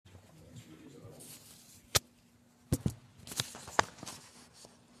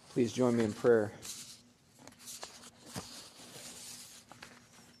Please join me in prayer.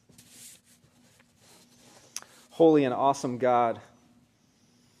 Holy and awesome God,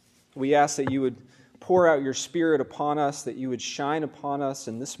 we ask that you would pour out your Spirit upon us, that you would shine upon us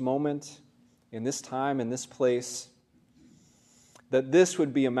in this moment, in this time, in this place, that this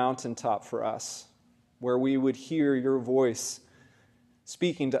would be a mountaintop for us, where we would hear your voice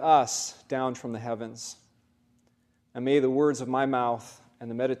speaking to us down from the heavens. And may the words of my mouth and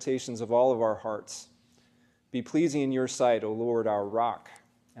the meditations of all of our hearts be pleasing in your sight, O Lord, our rock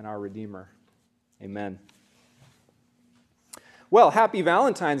and our Redeemer. Amen. Well, happy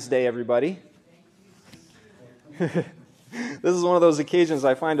Valentine's Day, everybody. This is one of those occasions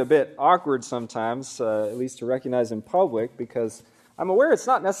I find a bit awkward sometimes, at least to recognize in public, because I'm aware it's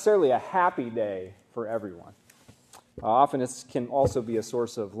not necessarily a happy day for everyone. Often it can also be a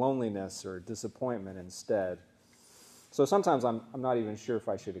source of loneliness or disappointment instead. So sometimes I'm not even sure if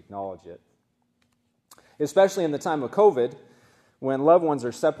I should acknowledge it. Especially in the time of COVID, when loved ones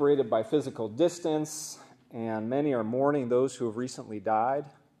are separated by physical distance, and many are mourning those who have recently died.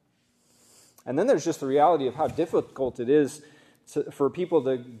 And then there's just the reality of how difficult it is for people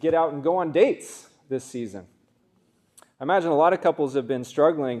to get out and go on dates this season. I imagine a lot of couples have been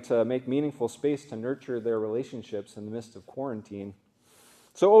struggling to make meaningful space to nurture their relationships in the midst of quarantine.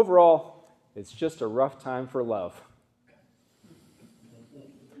 So overall, it's just a rough time for love.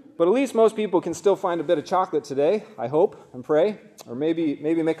 But at least most people can still find a bit of chocolate today, I hope and pray, or maybe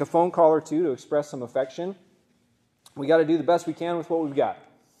make a phone call or two to express some affection. We got to do the best we can with what we've got.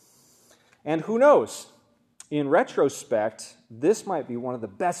 And who knows? In retrospect, this might be one of the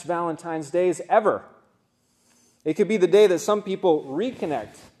best Valentine's days ever. It could be the day that some people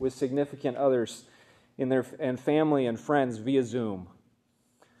reconnect with significant others and family and friends via Zoom.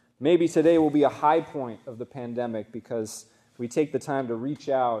 Maybe today will be a high point of the pandemic because we take the time to reach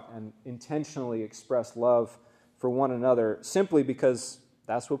out and intentionally express love for one another simply because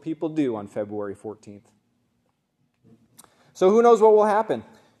that's what people do on February 14th. So who knows what will happen?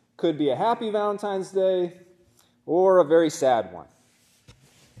 Could be a happy Valentine's Day or a very sad one.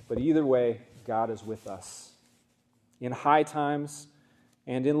 But either way, God is with us in high times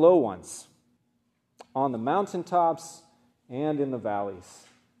and in low ones, on the mountaintops and in the valleys.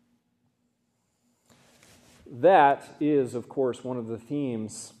 That is, of course, one of the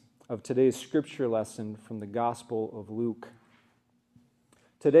themes of today's scripture lesson from the Gospel of Luke.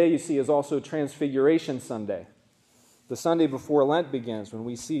 Today, you see, is also Transfiguration Sunday, the Sunday before Lent begins, when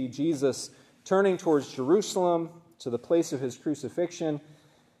we see Jesus turning towards Jerusalem to the place of his crucifixion.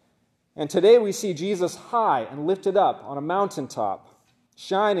 And today we see Jesus high and lifted up on a mountaintop,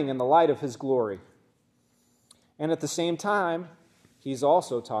 shining in the light of his glory. And at the same time, he's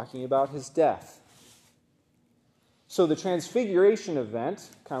also talking about his death. So the Transfiguration event,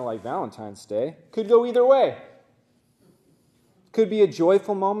 kind of like Valentine's Day, could go either way. Could be a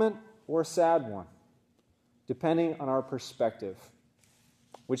joyful moment or a sad one, depending on our perspective,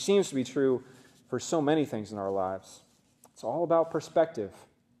 which seems to be true for so many things in our lives. It's all about perspective.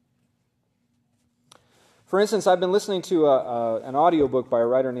 For instance, I've been listening to an audiobook by a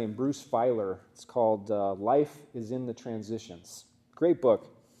writer named Bruce Feiler. It's called Life is in the Transitions. Great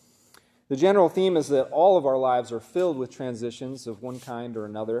book. The general theme is that all of our lives are filled with transitions of one kind or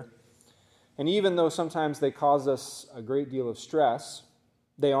another. And even though sometimes they cause us a great deal of stress,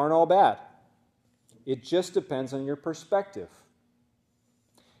 they aren't all bad. It just depends on your perspective.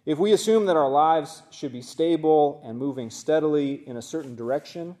 If we assume that our lives should be stable and moving steadily in a certain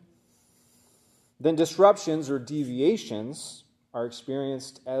direction, then disruptions or deviations are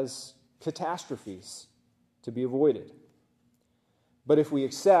experienced as catastrophes to be avoided. But if we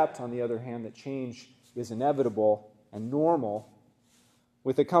accept, on the other hand, that change is inevitable and normal,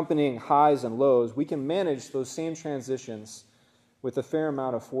 with accompanying highs and lows, we can manage those same transitions with a fair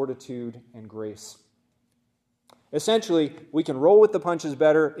amount of fortitude and grace. Essentially, we can roll with the punches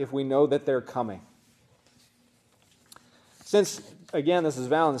better if we know that they're coming. Since, again, this is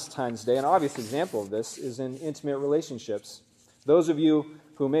Valentine's Day, an obvious example of this is in intimate relationships. Those of you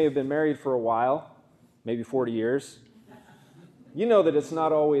who may have been married for a while, maybe 40 years, you know that it's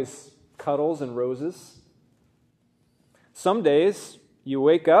not always cuddles and roses. Some days you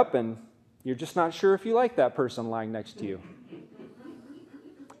wake up and you're just not sure if you like that person lying next to you.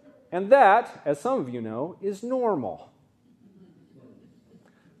 And that, as some of you know, is normal.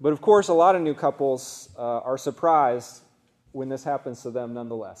 But of course, a lot of new couples are surprised when this happens to them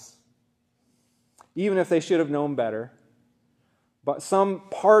nonetheless. Even if they should have known better. But some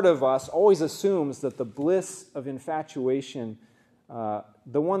part of us always assumes that the bliss of infatuation,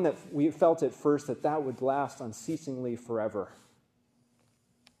 the one that we felt at first, that would last unceasingly forever.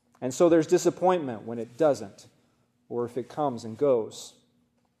 And so there's disappointment when it doesn't, or if it comes and goes.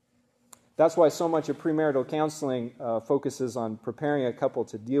 That's why so much of premarital counseling focuses on preparing a couple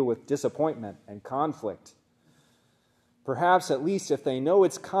to deal with disappointment and conflict. Perhaps at least if they know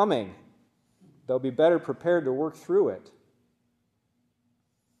it's coming, they'll be better prepared to work through it.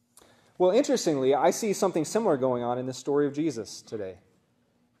 Well, interestingly, I see something similar going on in the story of Jesus today.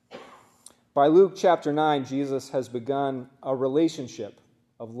 By Luke chapter 9, Jesus has begun a relationship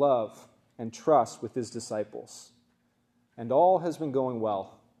of love and trust with his disciples, and all has been going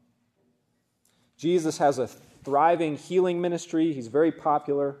well. Jesus has a thriving healing ministry. He's very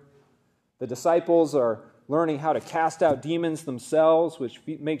popular. The disciples are learning how to cast out demons themselves, which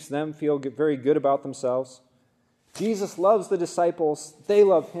makes them feel very good about themselves. Jesus loves the disciples. They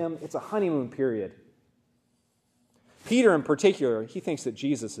love him. It's a honeymoon period. Peter in particular, he thinks that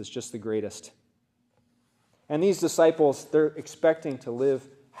Jesus is just the greatest. And these disciples, they're expecting to live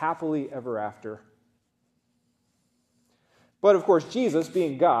happily ever after. But of course, Jesus,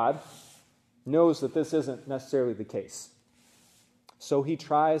 being God, knows that this isn't necessarily the case. So he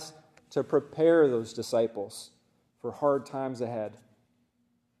tries to prepare those disciples for hard times ahead.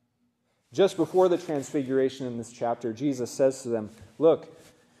 Just before the Transfiguration in this chapter, Jesus says to them, look,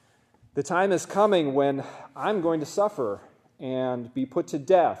 the time is coming when I'm going to suffer and be put to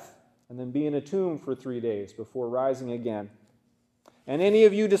death and then be in a tomb for 3 days before rising again. And any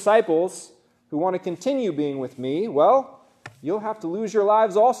of you disciples who want to continue being with me, well, you'll have to lose your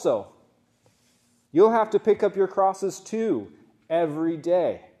lives also. You'll have to pick up your crosses too every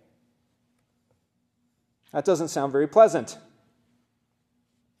day. That doesn't sound very pleasant.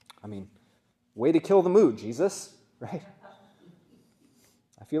 I mean, way to kill the mood, Jesus, right?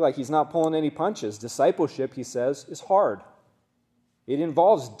 I feel like he's not pulling any punches. Discipleship, he says, is hard. It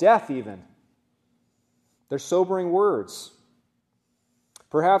involves death even. They're sobering words.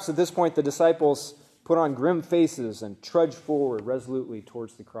 Perhaps at this point the disciples put on grim faces and trudge forward resolutely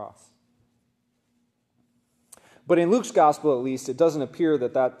towards the cross. But in Luke's gospel, at least, it doesn't appear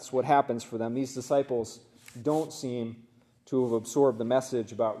that that's what happens for them. These disciples don't seem to have absorbed the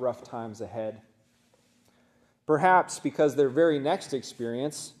message about rough times ahead. Perhaps because their very next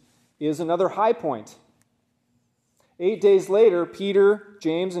experience is another high point. 8 days later, Peter,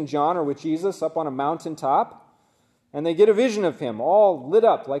 James, and John are with Jesus up on a mountaintop, and they get a vision of him, all lit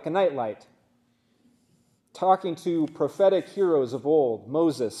up like a nightlight, talking to prophetic heroes of old,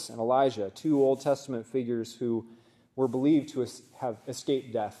 Moses and Elijah, 2 Old Testament figures who were believed to have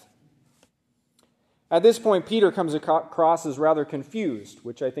escaped death. At this point, Peter comes across as rather confused,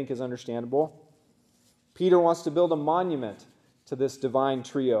 which I think is understandable. Peter wants to build a monument to this divine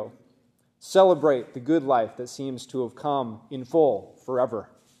trio, celebrate the good life that seems to have come in full forever.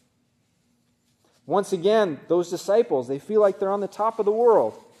 Once again, those disciples, they feel like they're on the top of the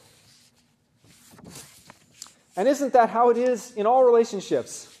world. And isn't that how it is in all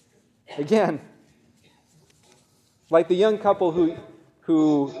relationships? Again, like the young couple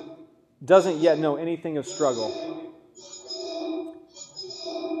who doesn't yet know anything of struggle.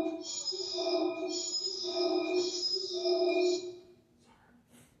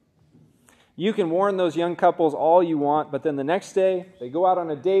 You can warn those young couples all you want, but then the next day, they go out on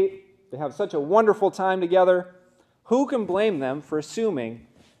a date, they have such a wonderful time together. Who can blame them for assuming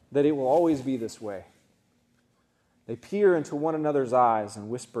that it will always be this way? They peer into one another's eyes and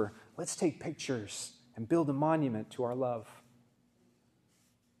whisper, let's take pictures and build a monument to our love.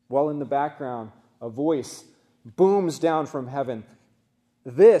 While in the background, a voice booms down from heaven.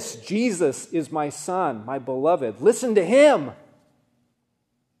 This, Jesus, is my Son, my beloved. Listen to him.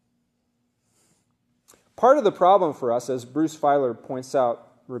 Part of the problem for us, as Bruce Feiler points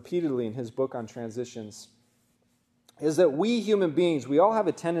out repeatedly in his book on transitions, is that we human beings, we all have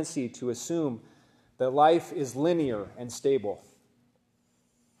a tendency to assume that life is linear and stable.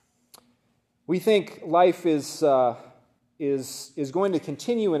 We think life is going to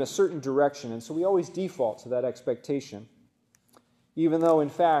continue in a certain direction, and so we always default to that expectation, even though, in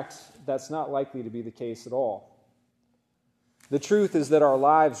fact, that's not likely to be the case at all. The truth is that our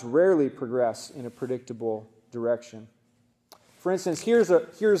lives rarely progress in a predictable direction. For instance, here's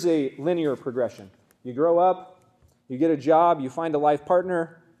a linear progression. You grow up, you get a job, you find a life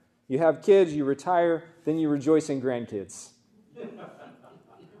partner, you have kids, you retire, then you rejoice in grandkids.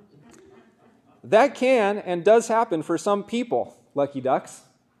 That can and does happen for some people, lucky ducks.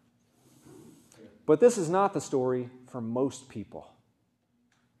 But this is not the story for most people.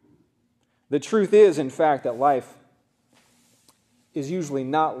 The truth is, in fact, that life is usually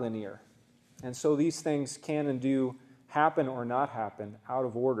not linear. And so these things can and do happen or not happen out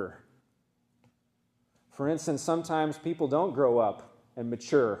of order. For instance, sometimes people don't grow up and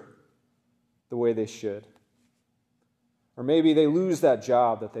mature the way they should. Or maybe they lose that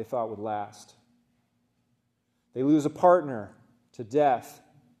job that they thought would last. They lose a partner to death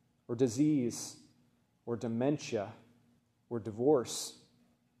or disease or dementia or divorce.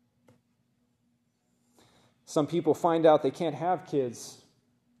 Some people find out they can't have kids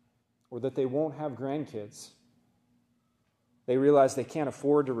or that they won't have grandkids. They realize they can't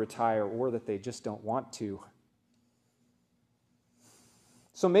afford to retire or that they just don't want to.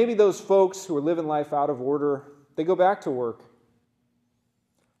 So maybe those folks who are living life out of order, they go back to work,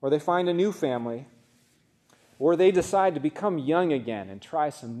 or they find a new family, or they decide to become young again and try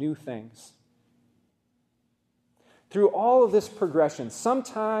some new things. Through all of this progression,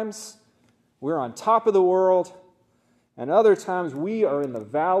 sometimes we're on top of the world, and other times we are in the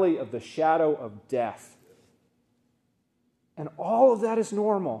valley of the shadow of death. And all of that is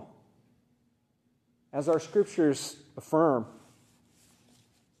normal, as our scriptures affirm.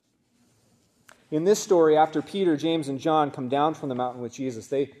 In this story, after Peter, James, and John come down from the mountain with Jesus,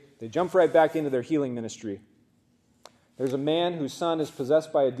 they jump right back into their healing ministry. There's a man whose son is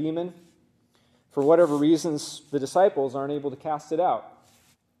possessed by a demon. For whatever reasons, the disciples aren't able to cast it out.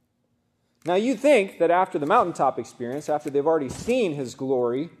 Now, you'd think that after the mountaintop experience, after they've already seen his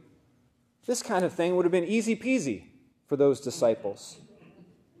glory, this kind of thing would have been easy peasy for those disciples.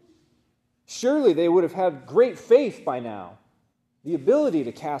 Surely they would have had great faith by now, the ability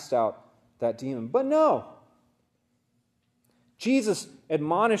to cast out that demon. But no. Jesus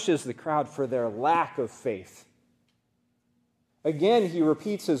admonishes the crowd for their lack of faith. Again, he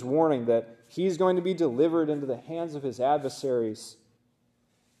repeats his warning that he's going to be delivered into the hands of his adversaries.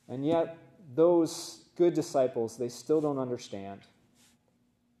 And yet, those good disciples, they still don't understand.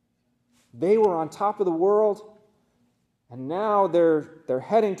 They were on top of the world, and now they're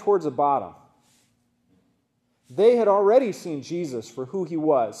heading towards the bottom. They had already seen Jesus for who he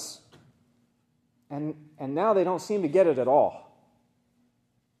was, and now they don't seem to get it at all.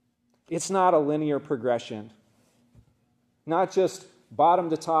 It's not a linear progression. Not just bottom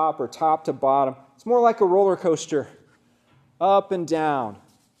to top or top to bottom. It's more like a roller coaster. Up and down.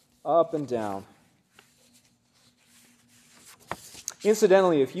 Up and down.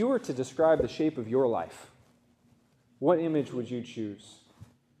 Incidentally, if you were to describe the shape of your life, what image would you choose?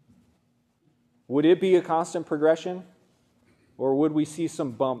 Would it be a constant progression? Or would we see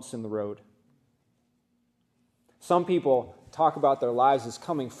some bumps in the road? Some people talk about their lives as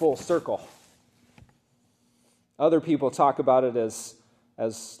coming full circle. Other people talk about it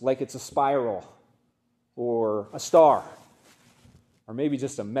as like it's a spiral or a star or maybe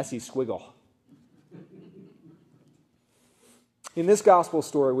just a messy squiggle. In this gospel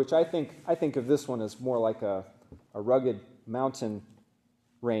story, which I think of this one as more like a rugged mountain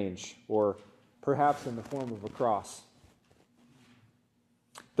range, or perhaps in the form of a cross.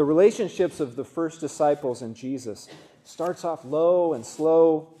 The relationships of the first disciples and Jesus starts off low and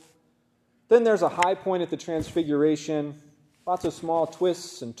slow. Then there's a high point at the Transfiguration, lots of small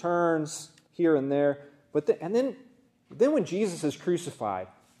twists and turns here and there. And then when Jesus is crucified,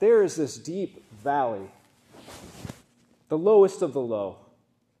 there is this deep valley, the lowest of the low.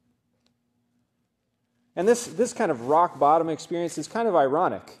 And this kind of rock bottom experience is kind of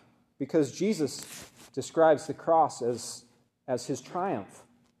ironic, because Jesus describes the cross as his triumph,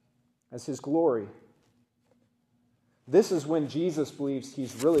 as his glory. This is when Jesus believes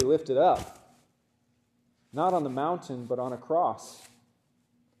he's really lifted up. Not on the mountain, but on a cross.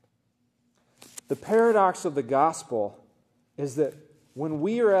 The paradox of the gospel is that when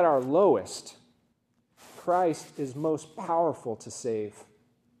we are at our lowest, Christ is most powerful to save.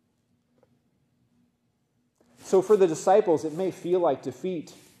 So for the disciples, it may feel like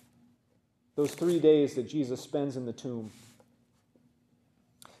defeat, those 3 days that Jesus spends in the tomb.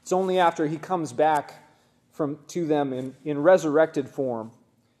 It's only after he comes back to them in resurrected form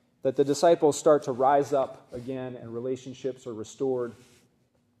that the disciples start to rise up again and relationships are restored.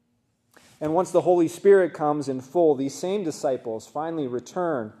 And once the Holy Spirit comes in full, these same disciples finally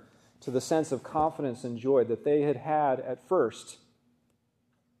return to the sense of confidence and joy that they had had at first.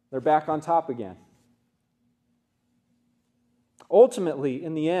 They're back on top again. Ultimately,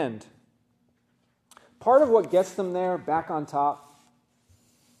 in the end, part of what gets them there, back on top,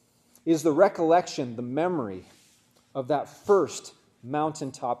 is the recollection, the memory of that first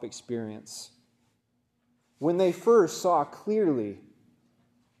mountaintop experience. When they first saw clearly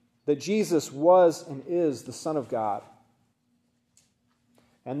that Jesus was and is the Son of God.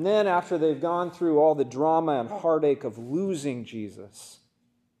 And then after they've gone through all the drama and heartache of losing Jesus,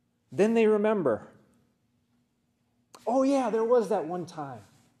 then they remember, oh yeah, there was that one time,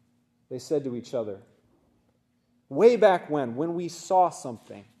 they said to each other, way back when we saw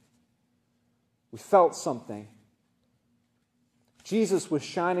something. We felt something. Jesus was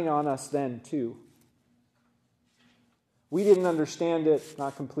shining on us then too. We didn't understand it,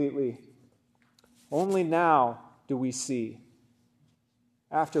 not completely. Only now do we see,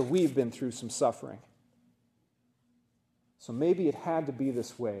 after we've been through some suffering. So maybe it had to be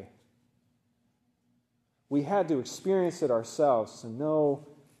this way. We had to experience it ourselves to know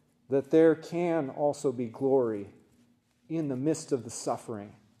that there can also be glory in the midst of the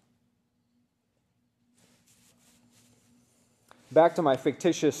suffering. Back to my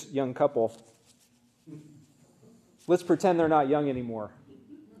fictitious young couple. Let's pretend they're not young anymore.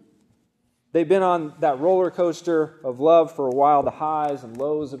 They've been on that roller coaster of love for a while, the highs and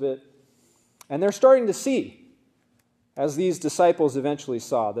lows of it. And they're starting to see, as these disciples eventually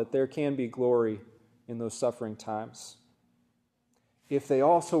saw, that there can be glory in those suffering times. If they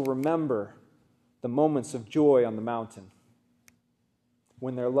also remember the moments of joy on the mountain,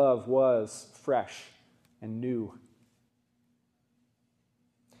 when their love was fresh and new.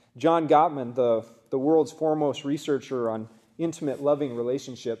 John Gottman, the world's foremost researcher on intimate, loving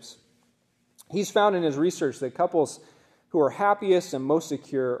relationships, he's found in his research that couples who are happiest and most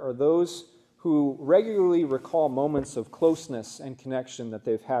secure are those who regularly recall moments of closeness and connection that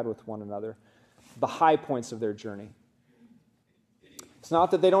they've had with one another, the high points of their journey. It's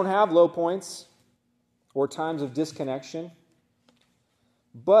not that they don't have low points or times of disconnection,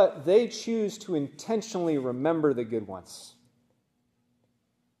 but they choose to intentionally remember the good ones.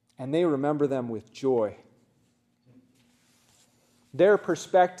 And they remember them with joy. Their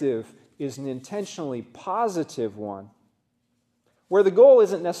perspective is an intentionally positive one, where the goal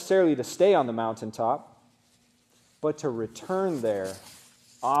isn't necessarily to stay on the mountaintop, but to return there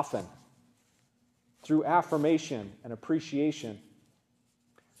often through affirmation and appreciation,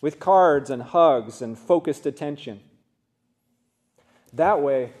 with cards and hugs and focused attention. That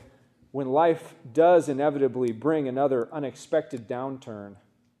way, when life does inevitably bring another unexpected downturn,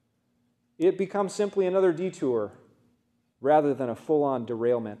 it becomes simply another detour rather than a full-on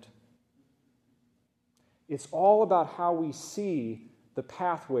derailment. It's all about how we see the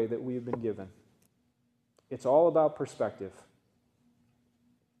pathway that we've been given. It's all about perspective.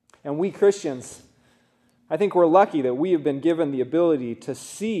 And we Christians, I think we're lucky that we have been given the ability to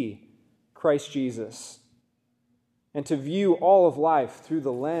see Christ Jesus and to view all of life through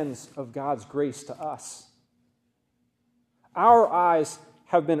the lens of God's grace to us. Our eyes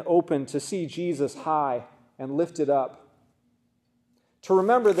have been opened to see Jesus high and lifted up. To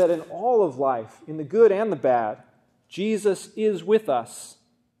remember that in all of life, in the good and the bad, Jesus is with us.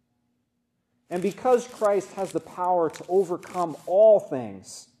 And because Christ has the power to overcome all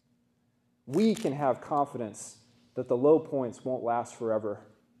things, we can have confidence that the low points won't last forever.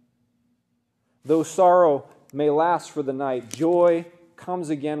 Though sorrow may last for the night, joy comes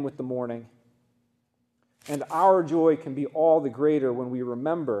again with the morning. And our joy can be all the greater when we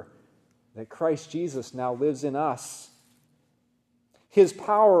remember that Christ Jesus now lives in us. His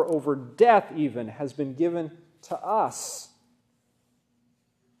power over death even has been given to us.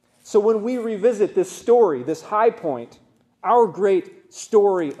 So when we revisit this story, this high point, our great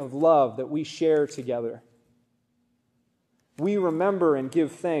story of love that we share together, we remember and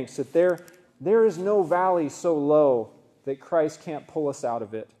give thanks that there is no valley so low that Christ can't pull us out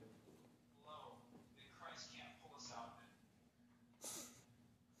of it.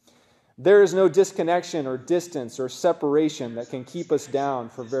 There is no disconnection or distance or separation that can keep us down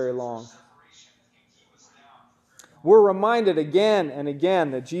for very long. We're reminded again and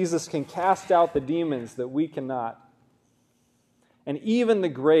again that Jesus can cast out the demons that we cannot. And even the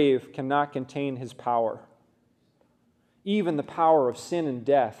grave cannot contain his power. Even the power of sin and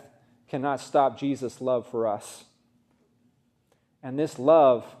death cannot stop Jesus' love for us. And this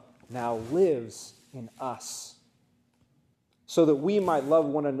love now lives in us, so that we might love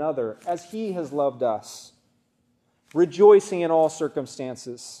one another as he has loved us, rejoicing in all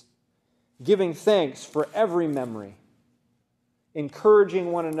circumstances, giving thanks for every memory,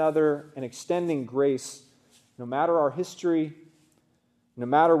 encouraging one another and extending grace no matter our history, no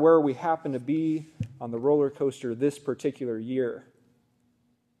matter where we happen to be on the roller coaster this particular year.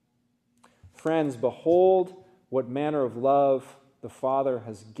 Friends, behold what manner of love the Father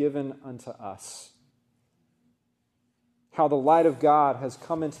has given unto us. How the light of God has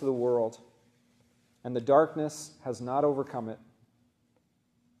come into the world, and the darkness has not overcome it.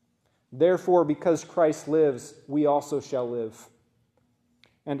 Therefore, because Christ lives, we also shall live,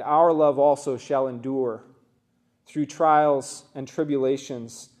 and our love also shall endure through trials and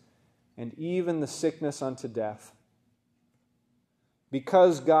tribulations, and even the sickness unto death.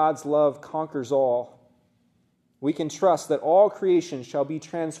 Because God's love conquers all, we can trust that all creation shall be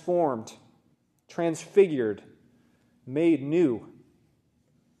transformed transfigured, made new.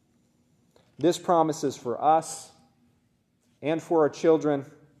 This promise is for us and for our children,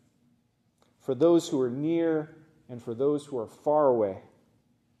 for those who are near and for those who are far away.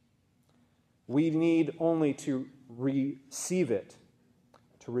 We need only to receive it,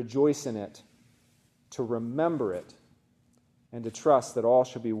 to rejoice in it, to remember it, and to trust that all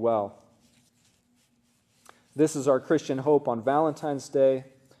shall be well. This is our Christian hope on Valentine's Day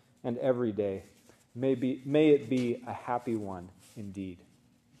and every day. May it be a happy one indeed.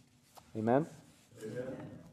 Amen? Amen.